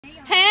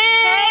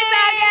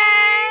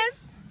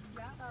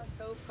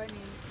funny.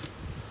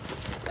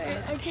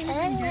 I can't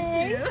even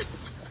get you.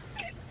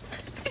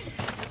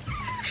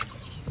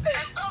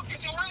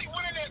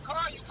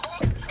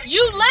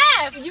 You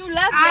left. You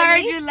left. I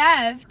heard you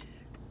left.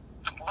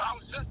 Well, I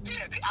was just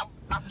there.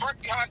 I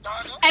parked behind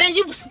Donna. And then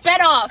you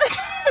sped off.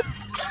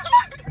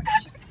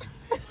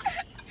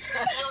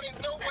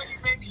 There's no way you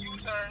made me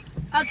U-turn.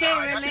 Okay,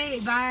 we're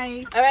late.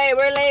 Bye. All right,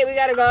 we're late. We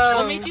gotta go.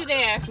 I'll meet you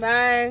there.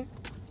 Bye.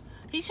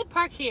 He should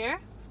park here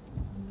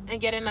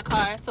and get in the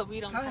car so we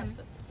don't have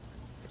to.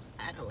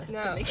 I don't know.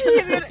 No. To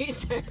make a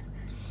U-turn.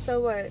 So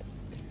what?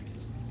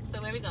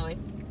 So where we going?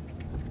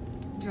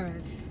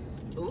 Drive.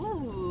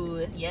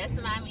 Ooh, yes,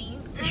 mommy.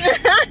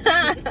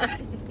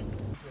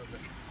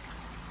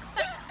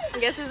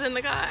 Guess who's in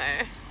the car?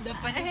 The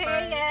funny Hey,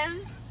 part.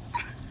 Yams.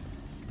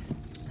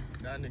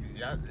 That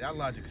nigga, y'all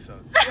logic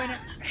sucks.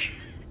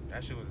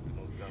 That shit was the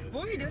most dumbest.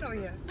 What are you doing over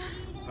here?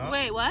 Huh?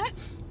 Wait, what?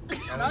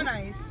 So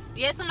nice.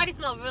 Yeah, somebody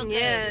smelled real good.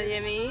 Yeah,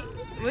 Yummy.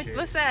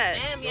 What's that?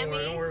 Damn,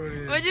 Yummy. Don't worry what it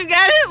is. What you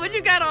got? What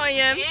you got on,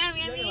 Yum? Damn,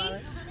 Yummy.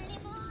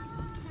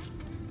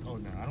 Oh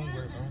no, I don't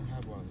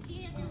have wallets.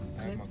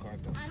 I have my card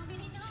though.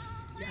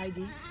 Your ID?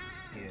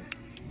 Yeah.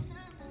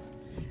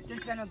 Just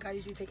because I know guys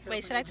usually take it.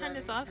 Wait, should I turn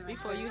this off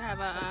before you have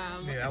a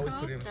Yeah, I always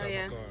put it inside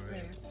yeah. my car.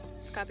 Right?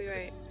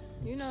 Copyright.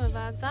 You know the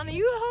vibes. Donna,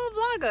 you a whole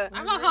vlogger.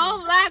 I'm a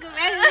whole vlogger,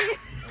 baby.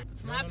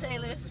 My No,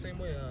 playlist. it's the same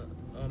way.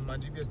 My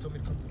GPS told me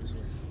to come through this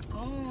way.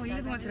 Oh, you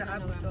just went to the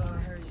Apple store. I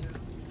heard you.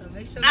 So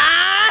make sure.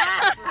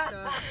 Ah!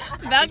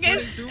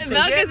 Belkis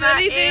Belkis my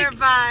really think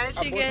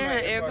AirPods. she getting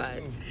her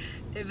AirPods.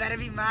 It better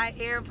be my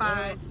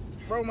AirPods.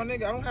 Bro, my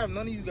nigga, I don't have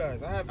none of you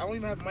guys. I don't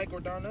even have Mike or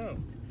Darnell.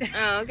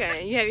 Oh,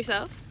 okay. You have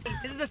yourself?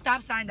 This is a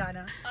stop sign,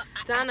 Donna.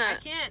 Donna. I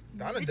can't.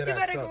 Donna Bitch, dead you ass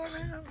better sucks.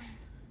 go around.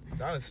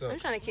 Donna sucks. I'm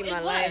trying to keep Wait,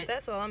 my what? life.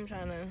 That's all I'm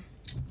trying to.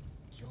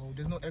 Yo,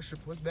 there's no extra.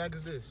 What bag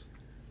is this?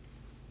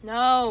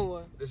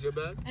 No. This your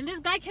bag? And this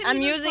guy can't I'm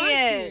even using park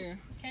it. here.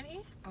 Can he?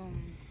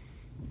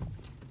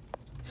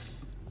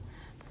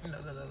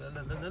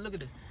 Look at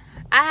this.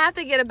 I have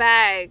to get a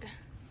bag.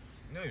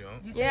 No, you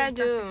don't. You Yeah, I said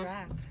your stuff do. is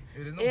wrapped.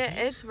 Hey, there's no Yeah, keys.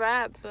 it's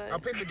wrapped, I'll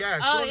but pay for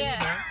gas. Oh, Go yeah.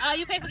 ahead, man. Oh,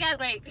 you pay for gas?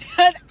 Great.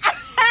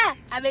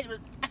 I bitch was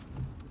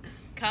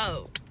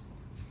cold.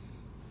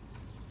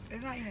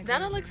 It's not even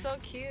Donna good. looks so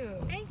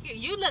cute. Thank you.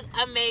 You look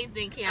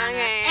amazing, Kiana.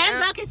 Okay, And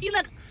Marcus, you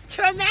look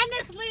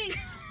tremendously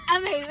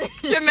amazing.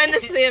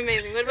 Tremendously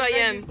amazing. What about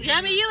Yum?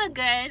 Yummy, you look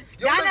good.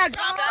 Yo, Donna,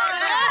 stop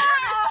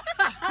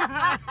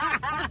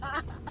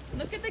Donna.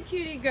 Look at the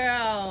cutie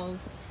girls.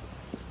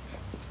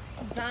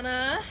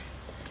 Donna,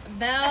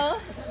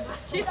 Belle,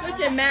 she's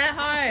switching mad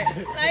hard.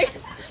 Like,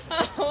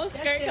 her whole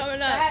skirt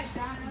coming up.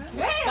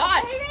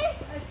 God.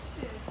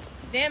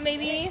 Damn,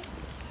 baby.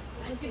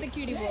 Look at the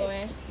cutie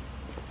boy.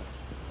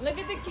 Look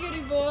at the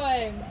cutie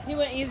boy. He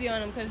went easy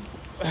on him because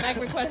Mike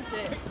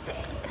requested.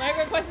 Mike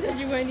requested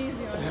you went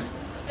easy on him.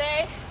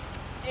 Today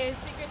is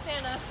Secret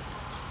Santa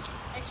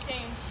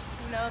Exchange.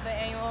 You know, the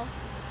annual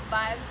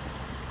vibes.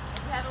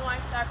 If you haven't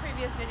watched our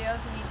previous videos,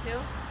 you need to.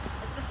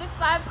 It's the 6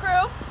 Live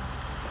crew.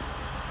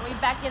 We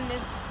back in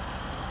this.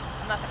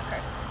 I'm not gonna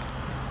curse,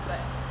 but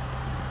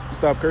You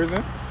stop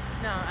cursing?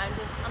 no,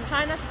 I'm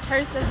trying not to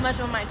curse as much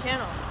on my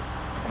channel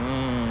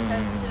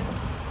because it's just,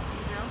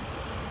 you know,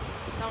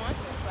 don't want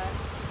to. But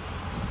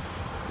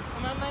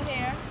I'm on my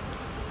hair.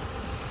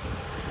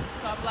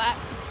 It's all black,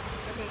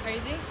 looking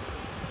crazy.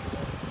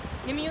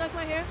 Yumi, you like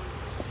my hair?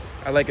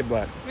 I like it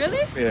black.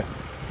 Really? Yeah,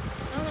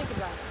 I don't like it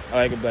black. I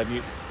like it black.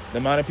 The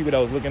amount of people that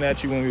was looking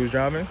at you when we was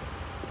driving.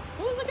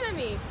 Who was looking at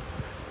me?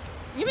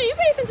 You pay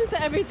attention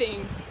to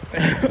everything. I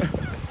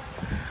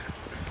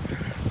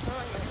don't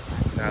like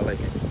it. Nah, I like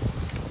it. You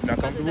not I'm about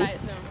to comfortable? dye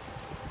it soon.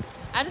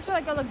 I just feel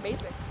like I look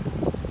basic.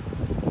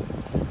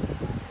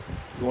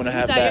 You want to You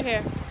have dye that? your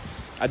hair.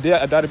 I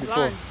dyed it before.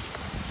 Blonde.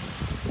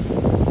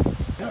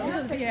 You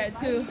look big hair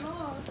too.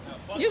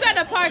 You got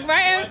to park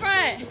right in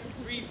front.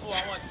 3, 4,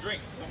 I want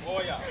drinks from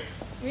all y'all.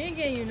 We ain't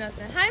getting you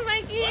nothing. Hi,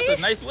 Mikey. That's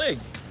a nice wig.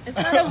 It's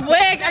not a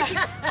wig.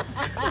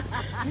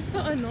 You're so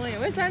annoying.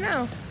 Where's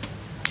Darnell?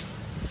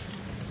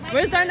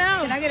 Where's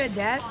Darnell? Can I get a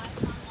dad?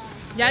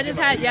 Y'all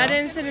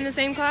didn't sit in the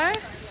same car?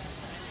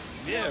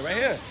 Yeah, right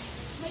here.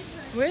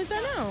 Where's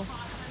Darnell?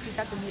 He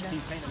got the meter.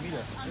 He's paying the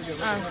meter.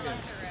 Oh.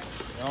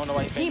 I don't know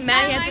why you He paying.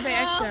 mad he has to pay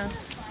extra.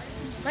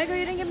 Michael,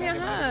 you didn't give me a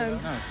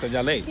hug. No, because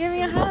y'all late. Give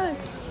me a hug.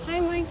 Hi,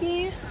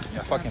 Mikey.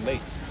 Y'all fucking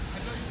late.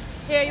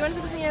 Here, you want to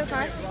put this in your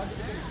car?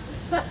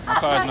 My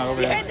car's not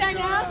over there.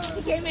 Darnell?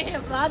 He came in here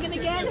vlogging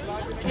again.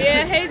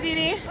 Yeah, hey,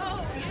 Didi.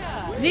 Oh,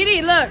 yeah.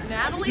 Didi, look.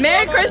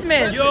 Merry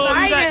Christmas. Yo,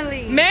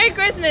 Finally. Merry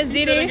Christmas,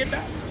 Didi.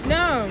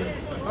 No.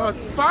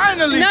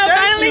 Finally. No, thank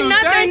finally you,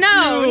 nothing. thank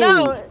No, you.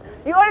 no.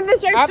 You ordered this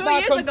shirt 2 After I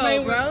years ago,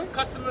 complained bro. with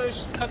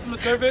customer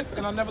service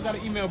and I never got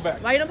an email back.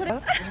 Why you don't put it?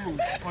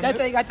 That's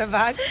why you got the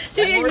box.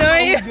 He ignore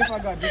you. If I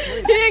got just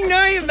wait. He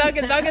ignore you,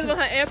 Belkis. Belkis with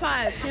her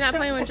AirPods. She not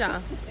playing with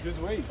y'all. Just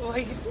wait.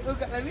 Wait,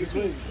 let me Just see.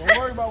 wait. Don't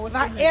worry about what's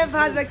My in there.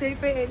 AirPods like they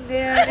fit in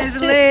there. It's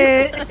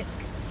lit.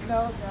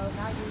 No,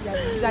 not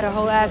you. You got a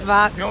whole ass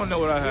box. You don't know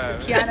what I have.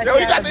 Kiana, Yo, she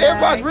you had got a the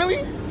bag. AirPods,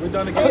 really? We're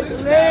done It's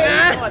again.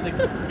 lit. What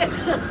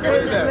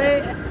is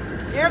that? It's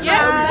lit.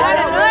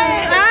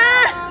 AirPods.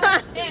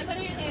 Ah! Yeah, put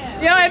it in here.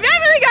 Yo, if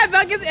y'all really got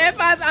Belkis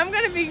AirPods, I'm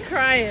gonna be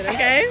crying,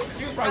 okay?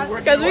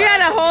 Because we had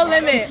a whole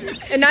limit.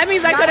 And that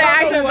means I could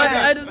have asked for a bunch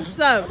of other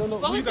stuff.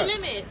 What was the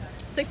limit?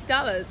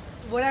 $60.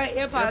 What are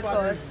AirPods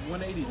cost?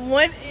 180.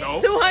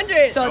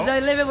 200. So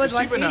the limit was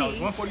Cheaper now.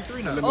 180.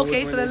 143 now.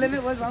 Okay, so the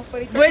limit was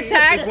 143. With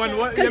tax, One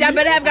what? because y'all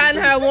better have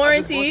gotten her a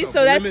warranty,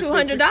 so that's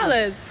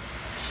 $200.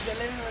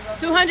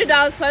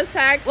 $200 plus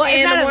tax Well, it's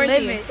and not the a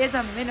warranty. limit. It's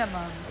a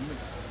minimum.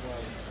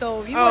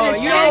 So if you Oh, want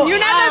to show, you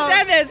never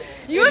said this.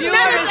 You you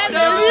never wanna said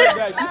show- this.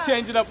 Guys, you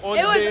change it up on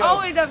it the was day of.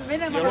 always a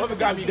minimum. Yo, whoever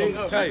got me day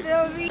tight.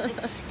 Feel me?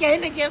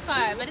 Getting a gift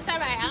card, but it's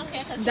alright. I don't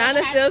care. Cause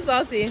Donna's still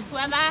salty.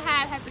 whoever I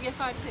have has a gift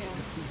card too.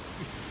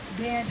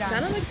 Damn,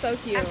 Donna looks so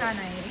cute. That's not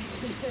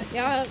nice.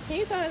 Y'all, can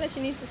you tell her that she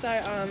needs to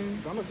start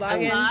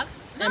vlogging Vlog?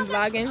 and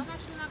vlogging? I'm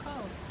actually not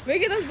cold. Where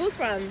you get those boots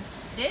from?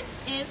 This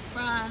is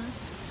from.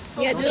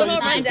 Yeah, do a little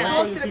rundown.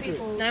 Talk to the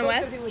people. Nine Talk to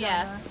West? the people,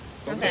 Yeah.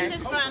 Donna. Okay. This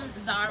is from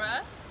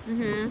Zara,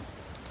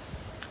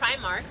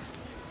 Primark.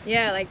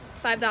 Yeah, like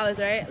 $5,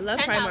 right? Love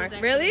 $10 Primark.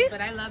 actually, Really? But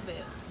I love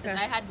it. 'Cause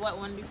Okay. I had bought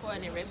one before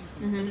and it ripped.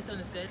 But this one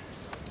is good.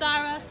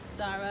 Zara.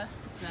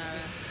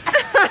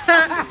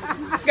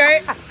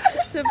 Skirt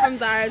from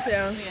Zara too.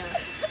 Yeah.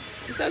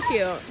 So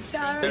cute.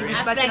 Sorry, be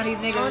flexing on these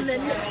niggas. On the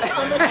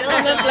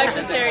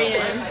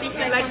flexitarian. She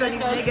Flex on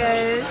these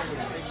niggas.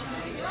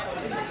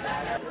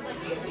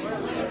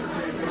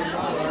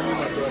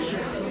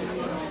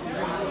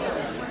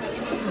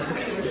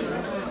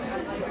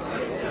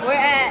 We're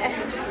at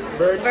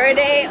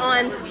Verde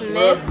on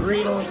Smith.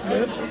 Green on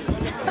Smith. That's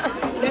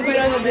what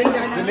I'm doing right The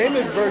now. name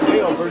is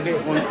Verde or Verde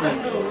on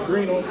Smith?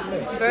 Green on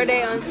Smith.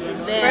 Verde on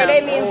Smith. Yeah.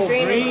 Verde means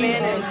green in green.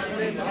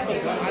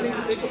 Spanish. I need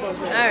to think about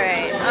that.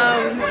 Alright.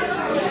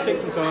 It'll take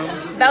some time.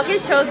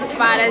 Belkis chose the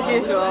spot as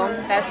usual.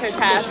 That's her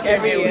task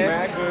every It was year.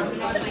 mad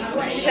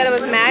good. She said it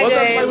was mad What's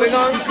that good. flavor? We're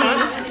gonna see.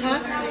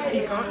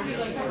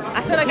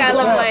 I feel like I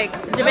look like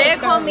Jabea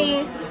called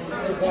me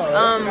a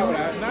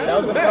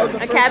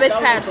Cabbage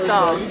Patch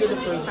doll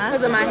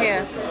because of my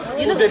hair.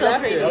 You look so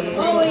pretty.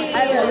 Oh,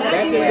 yeah.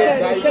 Last year,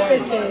 we cooked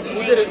this shit.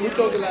 We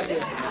chose it last year.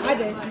 I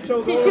did. She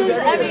chooses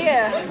every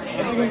year.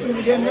 And she gonna choose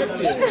again next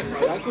year.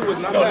 That food was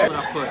not bad.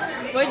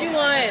 What'd you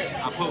want?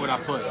 I put what I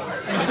put.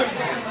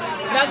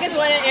 Belkis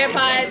wanted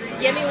AirPods.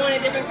 Yemi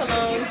wanted different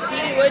colognes.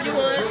 Didi, what'd you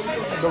want?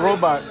 The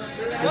robot.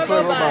 What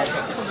robot?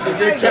 The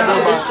big cat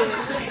robot.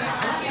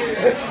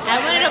 I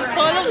wanted a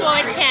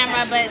Polaroid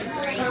camera, but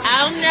I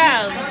don't know.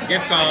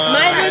 Gift card.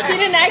 Mind you, she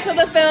didn't ask for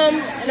the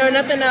film nor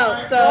nothing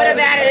else. So Or the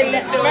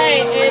batteries.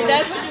 Right, if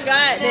that's what you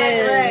got,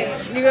 then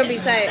you're gonna be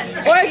tight.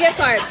 Or a gift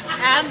card.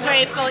 I'm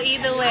grateful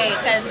either way,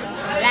 because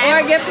Or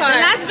a gift card. the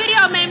last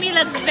video made me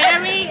look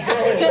very.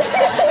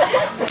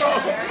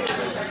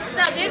 So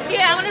this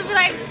year I want to be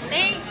like,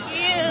 thank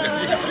you.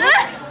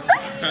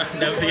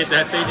 Never forget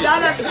that face.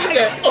 Donna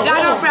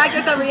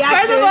practice a reaction.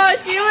 First of all,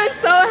 she was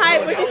so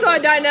hyped when she saw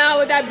Darnell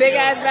with that big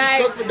ass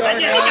bag. I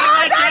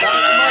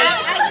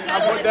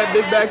bought that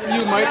big bag for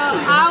you, Mike.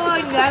 I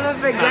will never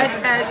forget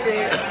that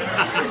shit.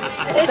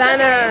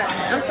 Donna,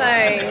 I'm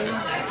sorry.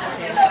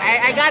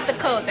 I got the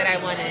coat that I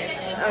wanted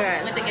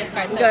Okay. with the gift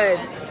card. So Good.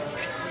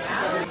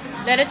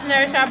 it's Let us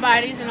nourish our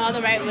bodies in all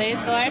the right ways,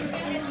 Lord.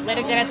 Let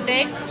it get us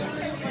thick.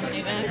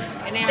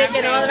 Amen. Thick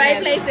in all the right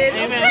places.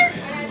 Amen.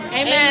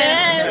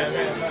 Amen.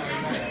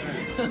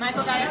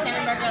 Michael got a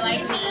salmon burger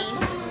like me.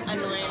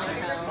 Annoying as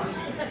hell.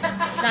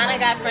 Donna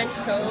got French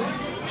toast.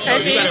 Yo,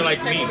 you got it like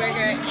turkey me. burger I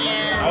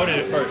and ordered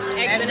it first.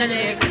 Eggs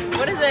Benedict.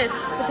 What is this?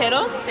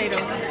 Potatoes?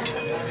 Potatoes. I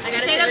got a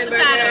potato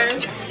burger.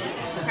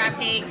 Crab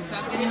cakes,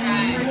 bucket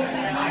fries.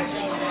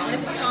 What is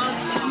this called?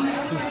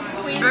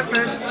 Queen's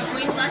breakfast.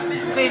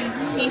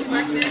 Queen's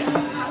breakfast.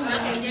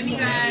 Okay, Jimmy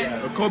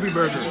got A Kobe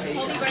burger.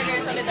 Kobe burger,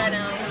 so did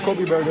Darnell.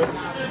 Kobe burger.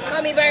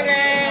 Kobe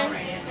burger.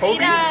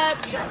 Eat up.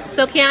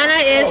 So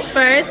Kiana is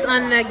first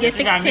on the gift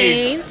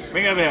exchange.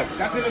 Bring it back.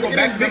 That's it. Look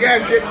at this big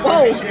ass gift.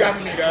 Whoa. She got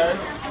for me, guys.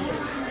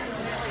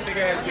 Big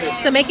ass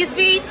gift. So make your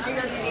speech.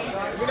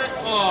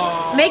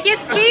 Make your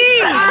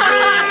speech.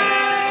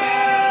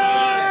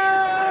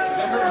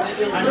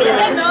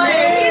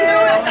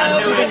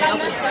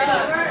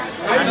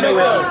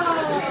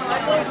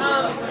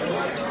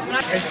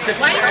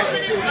 Why you opening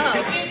it?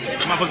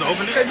 Am I supposed to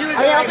open it? Oh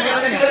yeah, open it.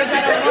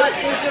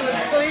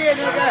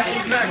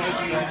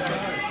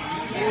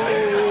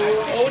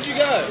 Oh, what you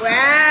got?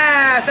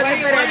 Wow,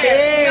 something for the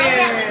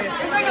bed.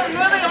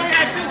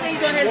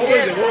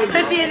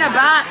 Pussy in a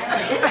box.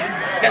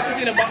 That's what's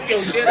in the box.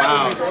 Yo, shit.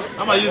 Wow.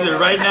 I'm gonna use it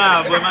right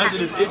now, but my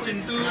shit is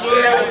itching too. You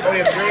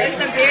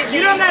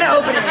don't gotta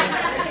open it.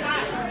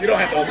 You don't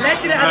have to open it.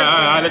 Let's do the other.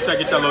 Alright, let's check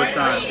your little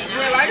shine.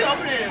 Why are you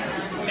opening it?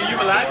 Can you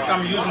relax?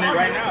 I'm using it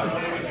right now.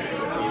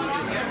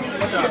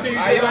 What's up? You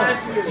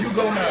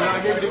go now. I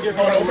gave you the gift.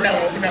 Hold on, open that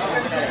one, open that one,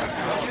 open that one.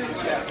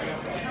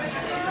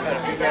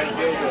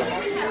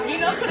 You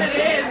know what it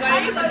is.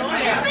 Like, it's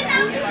annoying.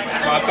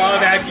 My call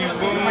vacuum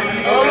boom.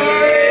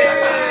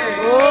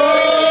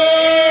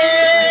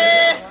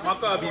 My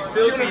car be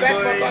filthy,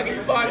 boy. I'll give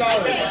you $5.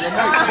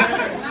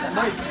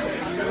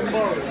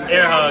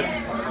 Air hug.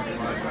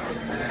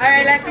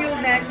 Alright, let's see who's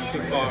next.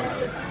 Too far.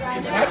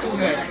 Who's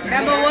next?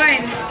 Number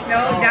 1.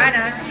 No,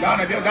 Donna.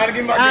 Donna,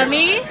 give my gift.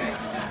 Me?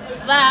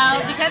 Well,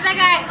 because I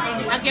got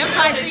a gift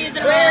card 2 years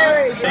in a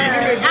row,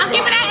 I'm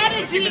keeping that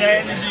energy.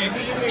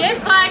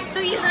 Gift cards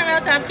 2 years in a row,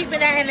 so I'm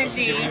keeping that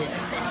energy.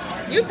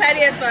 You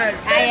petty as fuck.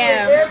 I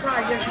am.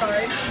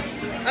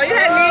 Oh, you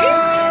had me?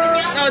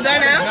 No,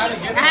 Darnell?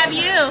 I have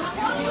you.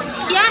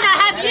 Kiana, I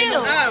have you.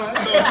 Oh.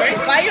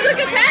 Why you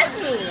looking past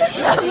me?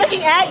 I'm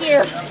looking at you.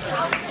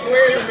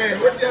 Wait a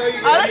minute. What the hell you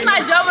Oh, that's my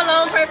Joe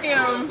Malone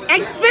perfume.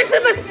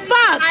 Expensive as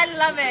fuck. I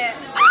love it.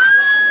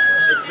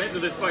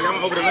 Expensive as fuck. I'm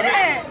gonna open it up.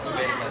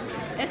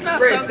 It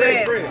smells so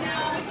good.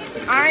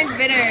 Orange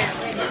bitters,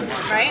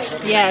 right?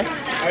 Yes.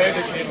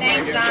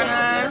 Thanks,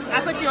 Donna.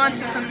 I put you on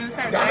to some new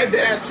scents, Donna right?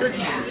 did that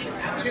tricky.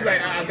 She's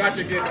like, I got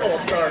your gift. Oh,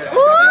 I'm sorry.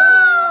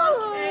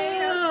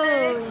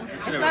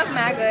 It smells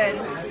mad good.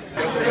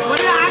 What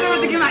did I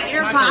want to get my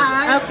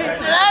AirPods? Okay.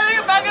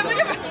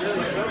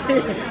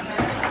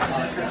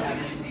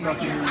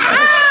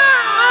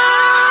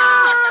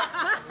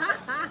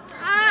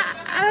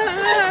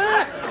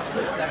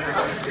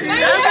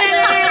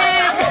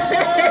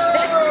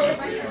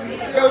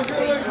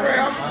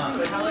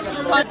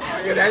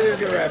 Yeah, that is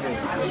good rapping.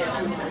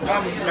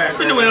 I'm a smack.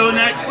 Spin the wheel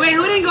next. Wait,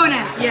 who didn't go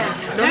next? Yeah.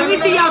 Let me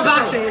see y'all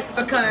boxes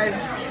because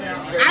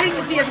I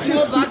didn't see a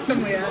small box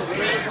somewhere.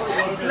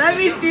 Let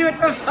me see what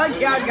the fuck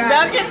y'all got.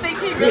 Duncan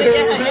thinks she really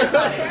get her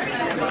haircut.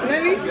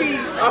 Let me see.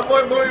 I'm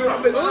boy,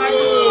 I'm beside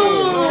you.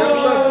 Good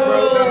luck,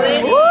 bro.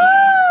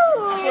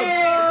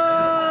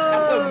 I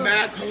put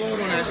mad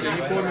cologne on that shit.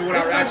 You bought me what I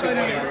actually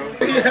wanted, bro.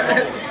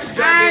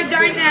 Alright,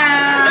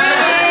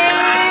 Darnell.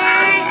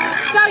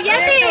 So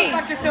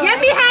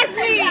Yemi has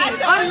me.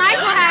 Oh,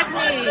 Michael has me.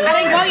 I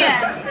didn't go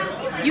yet.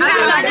 You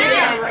have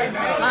Darnell.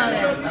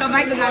 So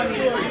Michael got me.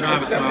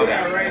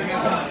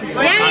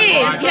 Yemi,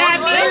 you have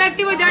me. Wait, let's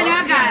see what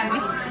Darnell got.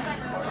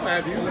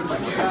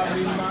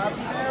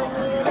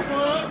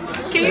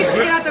 Can you take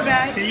it out the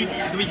bag? Can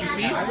you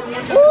see?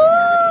 Ooh,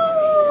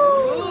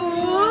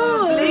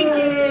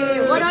 blinky.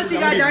 What else you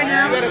got,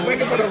 Darnell? You gotta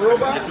wake up for the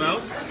robot. It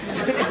smells.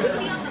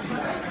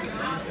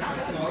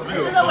 This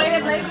is a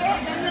weighted blanket.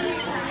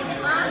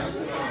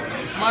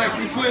 Mike,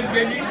 we twins,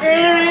 baby.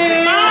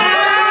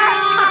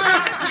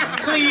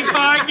 Clean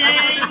card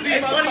game.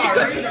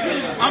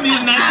 I'm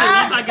using that shit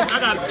once I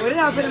got. What did I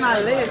put in my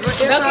list? What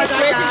Duncan AirPods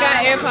swears I she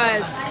got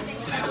AirPods.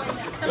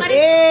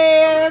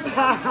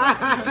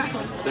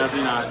 AirPods.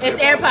 Definitely not. It's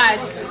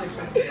AirPods.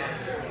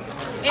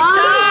 It's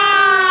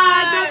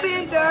The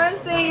Pandora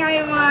thing I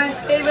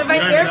wanted with my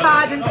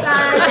AirPods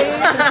inside.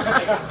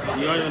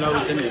 You don't even know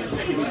what's in it.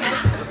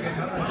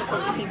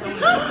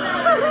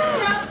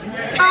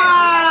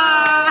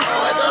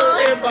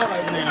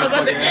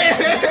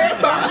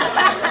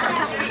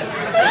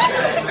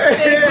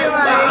 Thank you,